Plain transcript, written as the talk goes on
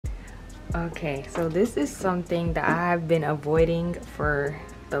Okay, so this is something that I have been avoiding for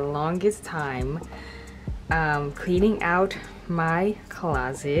the longest time. Cleaning out my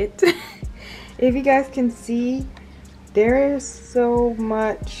closet. If you guys can see, there is so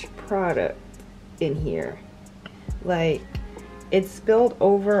much product in here. Like, it's spilled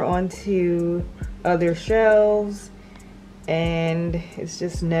over onto other shelves and it's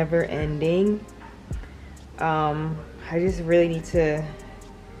just never ending. I just really need to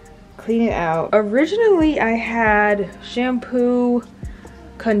clean it out. Originally I had shampoo,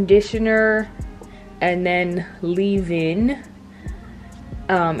 conditioner, and then leave-in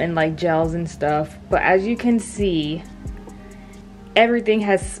and like gels and stuff, but as you can see, everything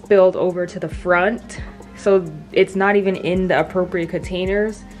has spilled over to the front, so it's not even in the appropriate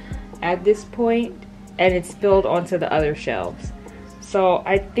containers at this point, and it's spilled onto the other shelves. So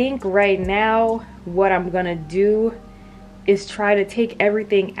I think right now what I'm gonna do is try to take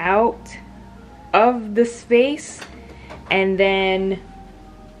everything out of the space and then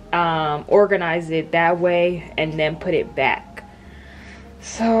organize it that way and then put it back.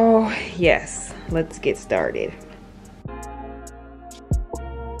 So yes, let's get started.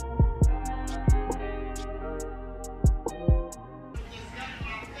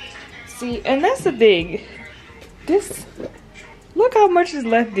 See, and that's the thing, look how much is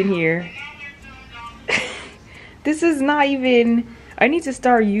left in here. This is not even, I need to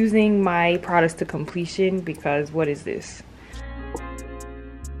start using my products to completion, because what is this?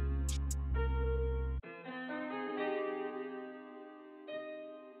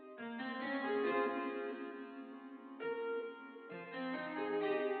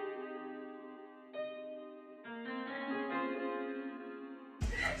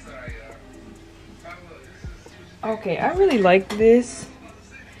 Okay, I really like this,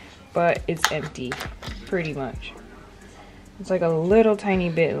 but it's empty, pretty much. It's like a little tiny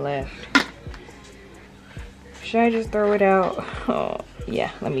bit left. Should I just throw it out? Oh,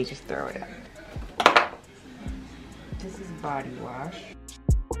 yeah, let me just throw it out. This is body wash.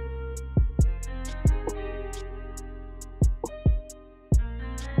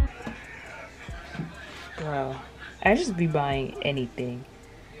 Bro, I just be buying anything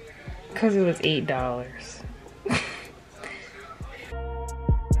because it was $8.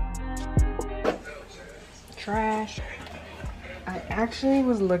 Trash. I actually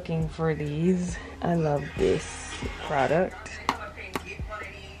was looking for these. I love this product.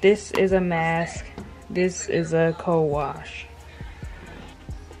 This is a mask. This is a co-wash.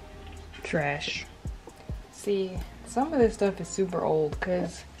 Trash. See, some of this stuff is super old,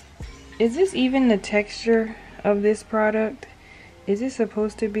 because is this even the texture of this product? Is it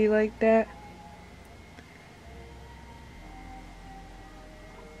supposed to be like that?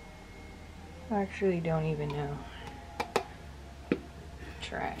 I actually don't even know.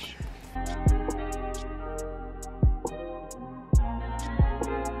 Trash.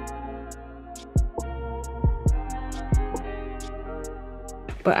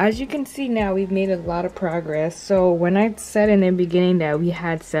 But as you can see now, we've made a lot of progress. So when I said in the beginning that we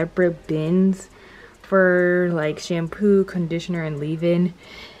had separate bins for like shampoo, conditioner, and leave-in,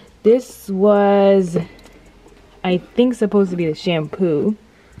 this was, I think, supposed to be the shampoo.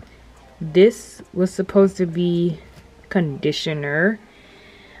 This was supposed to be conditioner,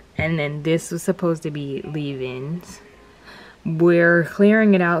 and then this was supposed to be leave-ins. We're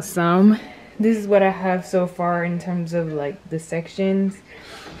clearing it out some. This is what I have so far in terms of like the sections.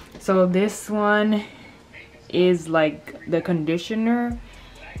 So this one is like the conditioner,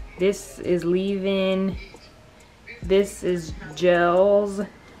 this is leave-in, this is gels,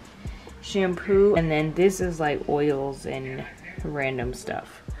 shampoo, and then this is like oils and random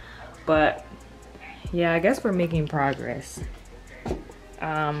stuff. But yeah, I guess we're making progress.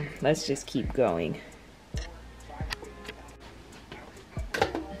 Let's just keep going.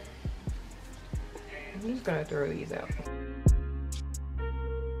 I'm just gonna throw these out.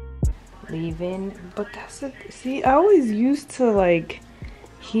 Leave-in, but that's it. See, I always used to like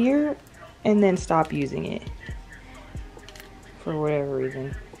here and then stop using it for whatever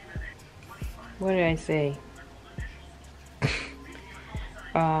reason. What did I say?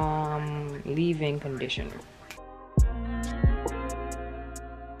 Leave-in conditioner.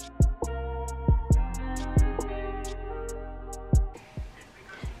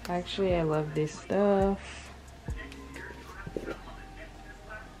 Actually, I love this stuff.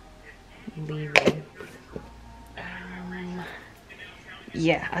 Leave-in.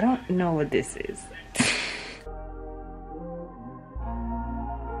 Yeah, I don't know what this is.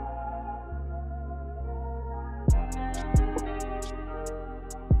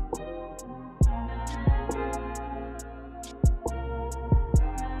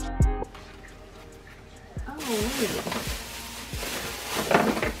 I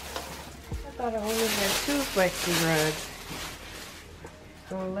thought I only had 2 flexi rugs.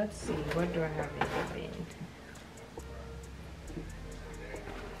 So let's see, what do I have in the bin?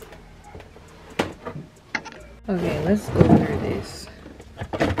 Okay, let's go through this.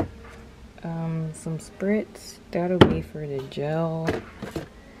 Some spritz, that'll be for the gel.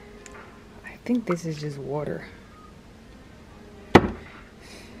 I think this is just water.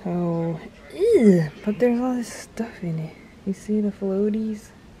 So, ew, but there's all this stuff in it. You see the floaties?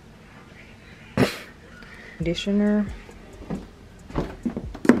 Conditioner.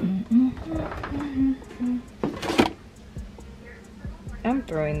 I'm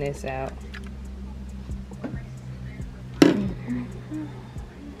throwing this out.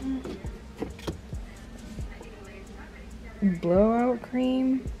 Blowout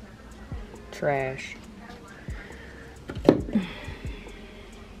cream, trash.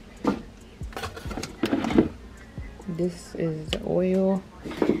 This is the oil.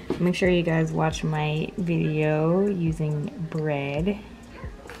 Make sure you guys watch my video using bread.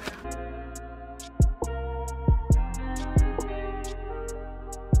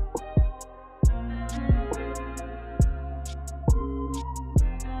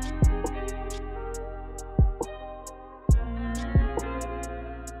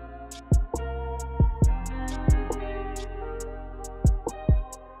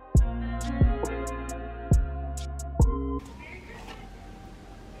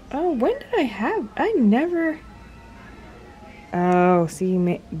 Oh, when did I have? I never. Oh,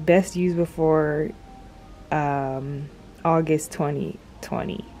 see, best used before August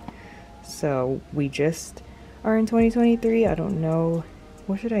 2020. So we just are in 2023. I don't know.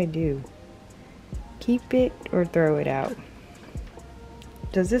 What should I do? Keep it or throw it out?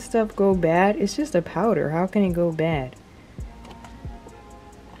 Does this stuff go bad? It's just a powder. How can it go bad?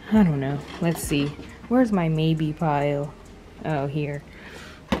 I don't know. Let's see. Where's my maybe pile? Oh, here.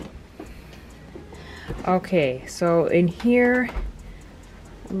 Okay, so in here,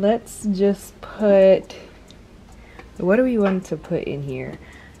 let's just put, what do we want to put in here?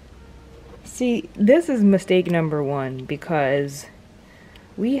 See, this is mistake number 1 because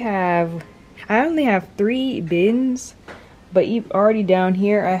I only have 3 bins, but already down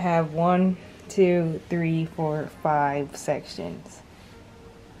here I have 1, 2, 3, 4, 5 sections.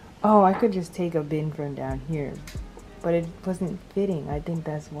 Oh, I could just take a bin from down here, but it wasn't fitting. I think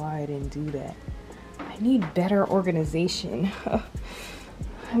that's why I didn't do that. I need better organization.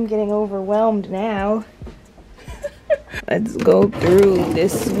 I'm getting overwhelmed now. Let's go through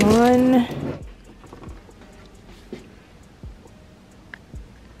this one.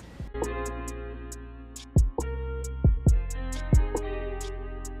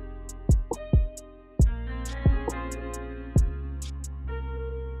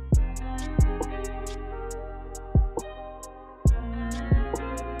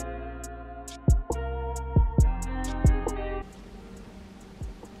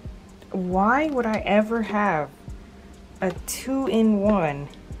 Why would I ever have a 2-in-1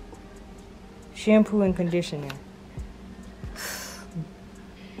 shampoo and conditioner?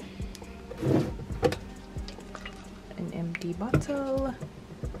 An empty bottle.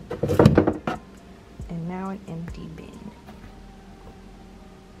 And now an empty bin.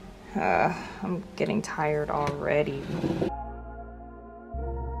 I'm getting tired already.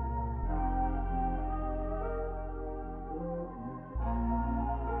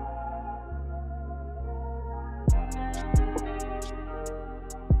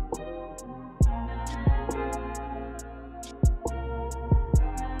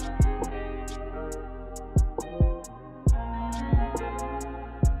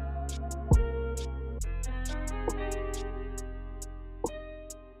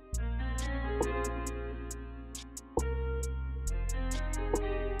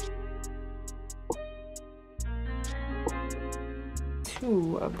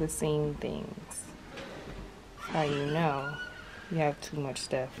 Two of the same things. How you know you have too much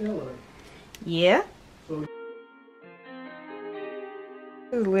stuff? Yeah?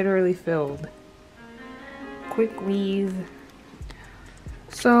 It's literally filled. Quick wheeze.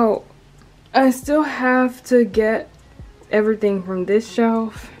 So I still have to get everything from this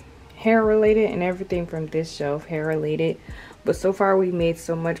shelf hair related and everything from this shelf hair related, but so far we made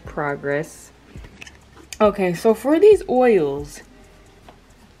so much progress. Okay, so for these oils,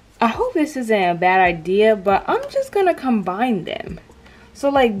 I hope this isn't a bad idea, but I'm just gonna combine them. So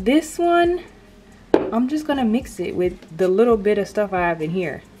like this one, I'm just gonna mix it with the little bit of stuff I have in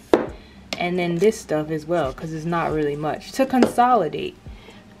here, and then this stuff as well, because it's not really much, to consolidate.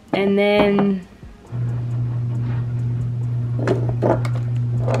 And then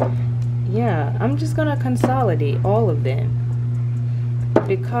yeah, I'm just gonna consolidate all of them.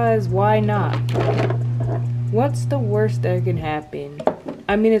 Because why not? What's the worst that can happen?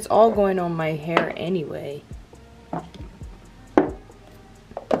 I mean, it's all going on my hair anyway.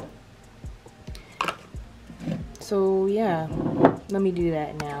 So yeah, let me do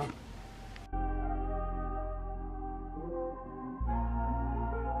that now.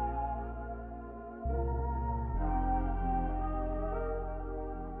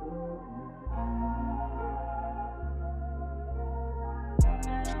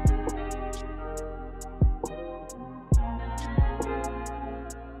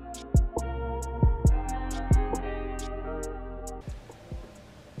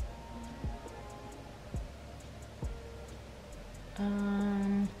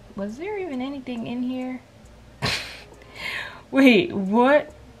 Was there even anything in here? Wait,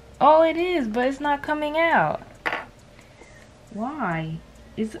 what? Oh, it is, but it's not coming out. Why?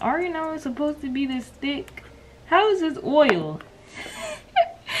 Is argan supposed to be this thick? How is this oil?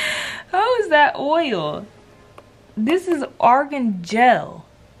 How is that oil? This is argan gel.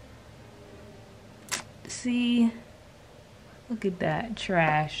 See? Look at that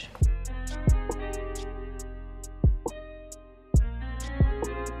trash.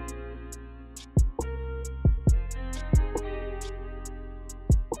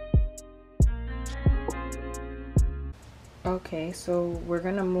 Okay, so we're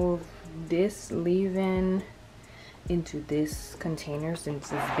gonna move this leave-in into this container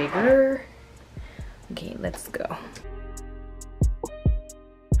since it's bigger. Okay, let's go.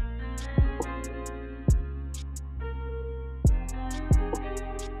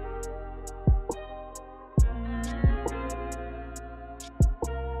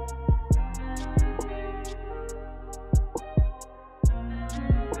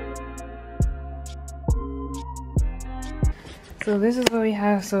 So this is what we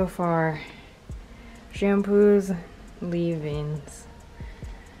have so far. Shampoos, leave-ins,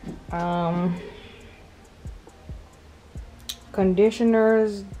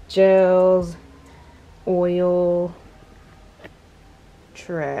 conditioners, gels, oil,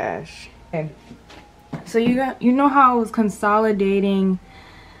 trash. Okay. So you know how I was consolidating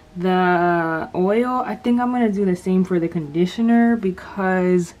the oil? I think I'm gonna do the same for the conditioner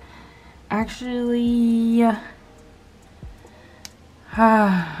because actually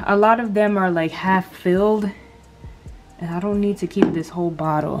a lot of them are like half filled and I don't need to keep this whole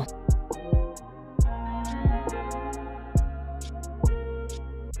bottle.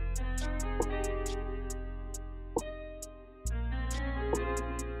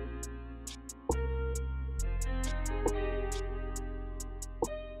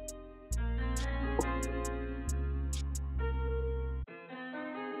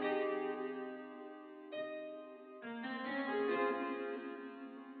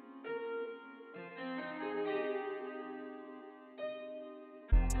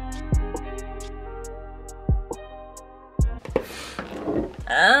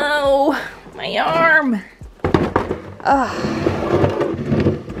 Oh, my arm.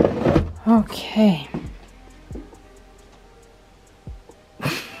 Okay.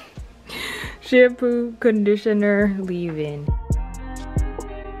 Shampoo, conditioner, leave-in.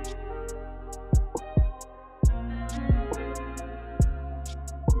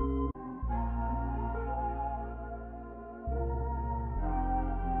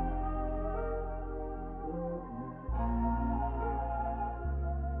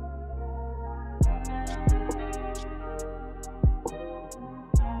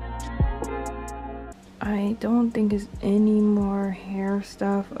 I don't think there's any more hair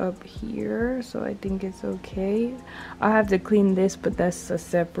stuff up here, so I think it's okay. I'll have to clean this, but that's a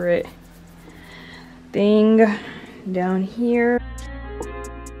separate thing. Down here,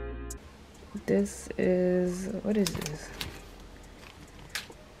 this is, what is this?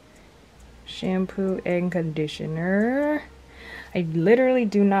 Shampoo and conditioner. I literally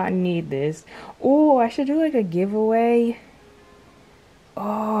do not need this. Oh, I should do like a giveaway.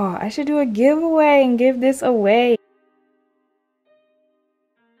 Oh, I should do a giveaway and give this away.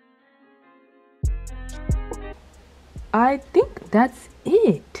 I think that's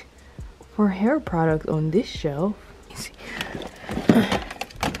it for hair products on this shelf. Let me see.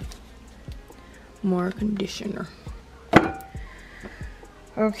 More conditioner.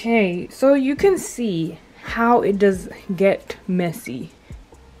 Okay, so you can see how it does get messy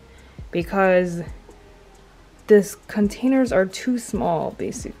because these containers are too small,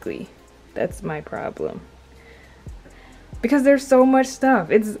 basically. That's my problem. Because there's so much stuff.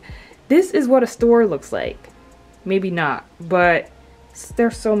 This is what a store looks like. Maybe not, but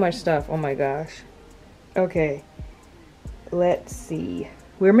there's so much stuff. Oh my gosh. Okay. Let's see.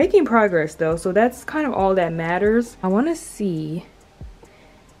 we're making progress though, so that's kind of all that matters. I want to see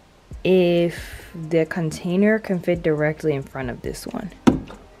if the container can fit directly in front of this one.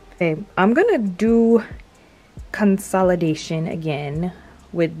 Okay, I'm gonna do consolidation again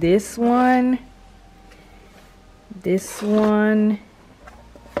with this one,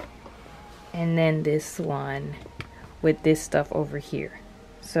 and then this one with this stuff over here.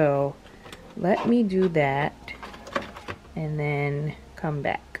 So let me do that and then come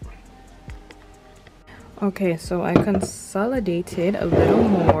back. Okay, so I consolidated a little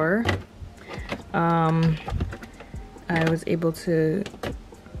more. I was able to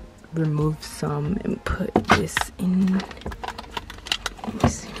remove some and put this in. Let me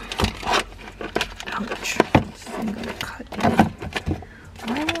see. Ouch. I'm gonna cut it.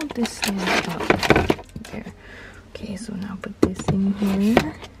 Why won't this stand up? There. Okay, so now put this in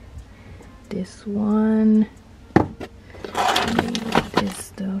here. This one. And this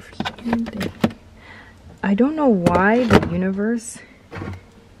stuff here. There. I don't know why the universe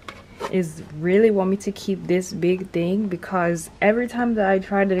is really want me to keep this big thing, because every time that I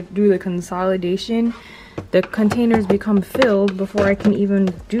try to do the consolidation, the containers become filled before I can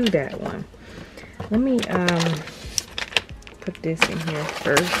even do that one. Let me put this in here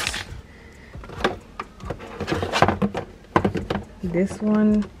first. This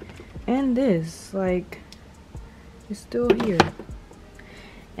one and this, like, it's still here.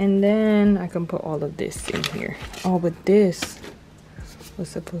 And then I can put all of this in here. Oh, but this was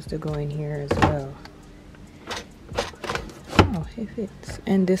supposed to go in here as well. Oh, it fits.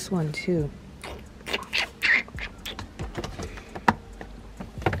 And this one too.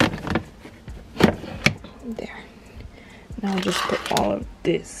 There. Now I'll just put all of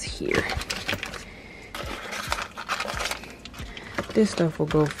this here. This stuff will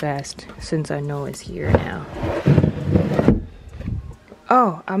go fast since I know it's here now.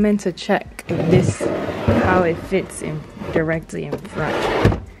 Oh, I meant to check if this, how it fits in directly in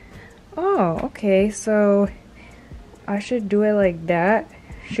front. Oh, okay, so I should do it like that.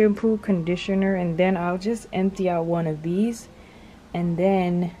 Shampoo, conditioner, and then I'll just empty out one of these, and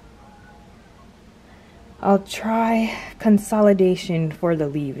then I'll try consolidation for the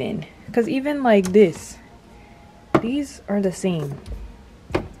leave-in, because even like this, these are the same.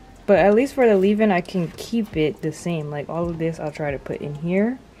 But at least for the leave-in, I can keep it the same. Like all of this, I'll try to put in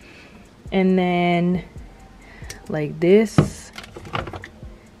here. And then like this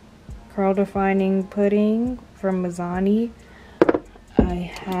curl defining pudding from Mazzani, I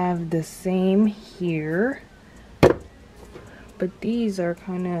have the same here. But these are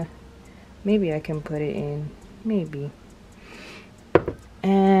kind of, maybe I can put it in, maybe.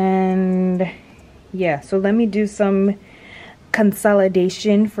 And yeah, so let me do some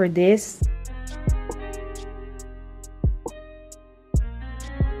consolidation for this.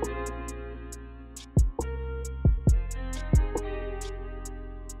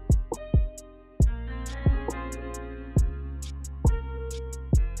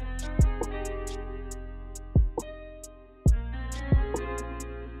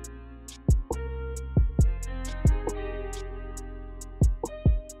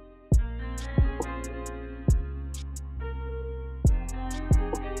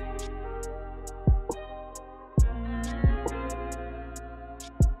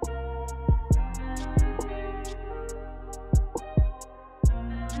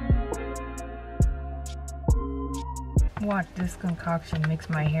 Watch this concoction makes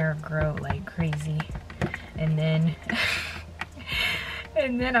my hair grow like crazy, and then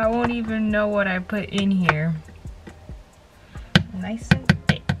and then I won't even know what I put in here. Nice and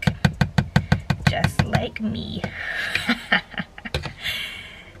thick, just like me.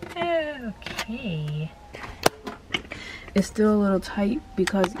 Okay, it's still a little tight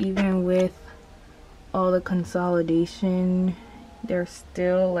because even with all the consolidation, there's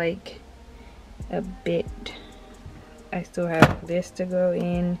still like a bit. I still have this to go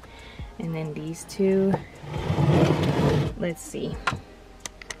in, and then these two. Let's see.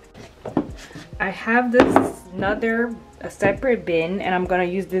 I have this a separate bin, and I'm gonna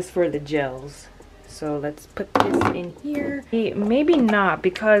use this for the gels. So let's put this in here. Maybe not,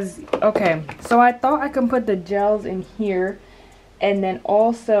 because, okay, so I thought I could put the gels in here and then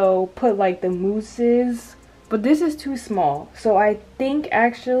also put like the mousses, but this is too small. So I think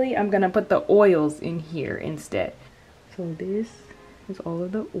actually I'm gonna put the oils in here instead. So this is all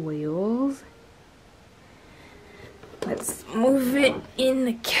of the oils. Let's move it in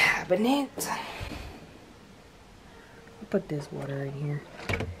the cabinet. I'll put this water in here.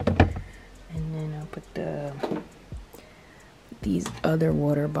 And then I'll put these other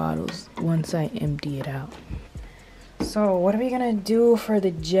water bottles once I empty it out. So what are we gonna do for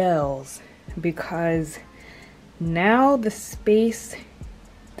the gels? Because now the spacing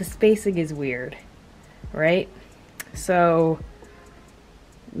is weird, right? So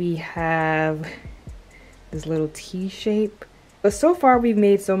we have this little T shape, but so far we've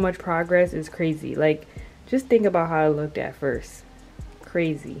made so much progress. It's crazy. Like, just think about how it looked at first.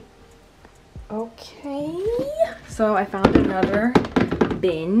 Crazy. Okay, so I found another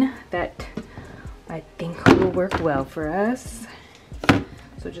bin that I think will work well for us.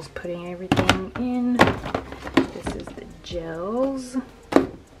 So just putting everything in. This is the gels.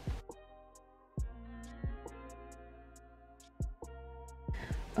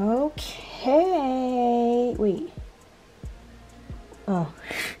 Okay, wait. Oh.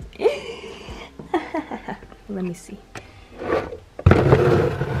 Let me see.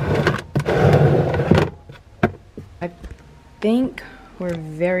 I think we're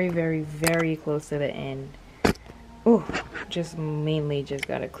very, very, very close to the end. Oh, just mainly just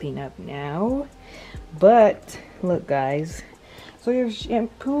gotta clean up now. But look, guys. So you have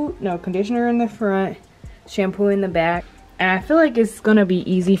conditioner in the front, shampoo in the back. And I feel like it's gonna be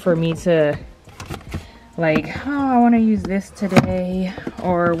easy for me to, like, oh, I wanna use this today,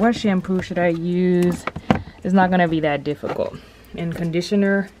 or what shampoo should I use? It's not gonna be that difficult. And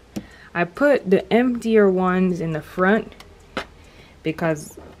conditioner, I put the emptier ones in the front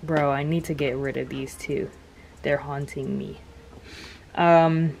because, bro, I need to get rid of these two. They're haunting me.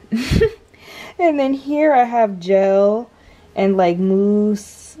 And then here I have gel and like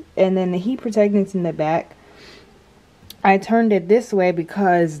mousse, and then the heat protectants in the back. I turned it this way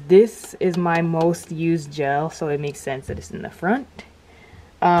because this is my most used gel, so it makes sense that it's in the front.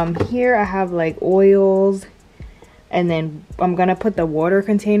 Here I have like oils, and then I'm gonna put the water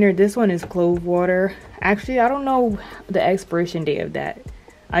container. This one is clove water. Actually, I don't know the expiration date of that.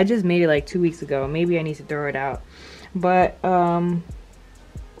 I just made it like 2 weeks ago. Maybe I need to throw it out. But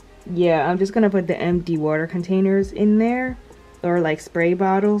yeah, I'm just gonna put the empty water containers in there, or like spray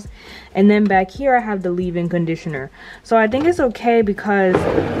bottles. And then back here I have the leave-in conditioner. So I think it's okay because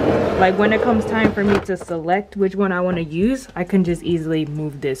like when it comes time for me to select which one I want to use, I can just easily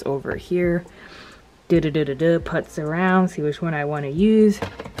move this over here, putz around, see which one I want to use,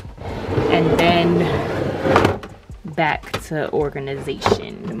 and then back to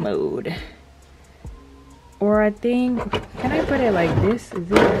organization mode. Or I think, can I put it like this? Is it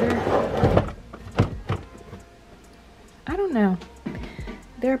better? I don't know.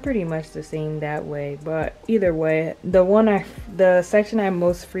 They're pretty much the same that way, but either way, the section I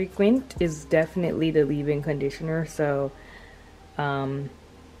most frequent is definitely the leave-in conditioner. So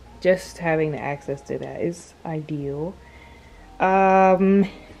just having the access to that is ideal.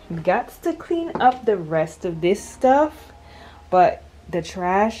 Got to clean up the rest of this stuff, but the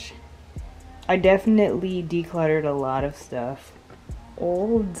trash, I definitely decluttered a lot of stuff.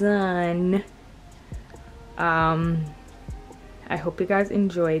 All done. I hope you guys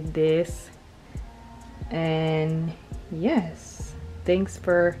enjoyed this, and yes, thanks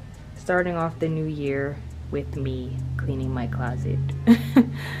for starting off the new year with me cleaning my closet.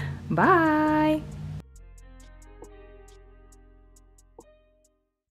 Bye.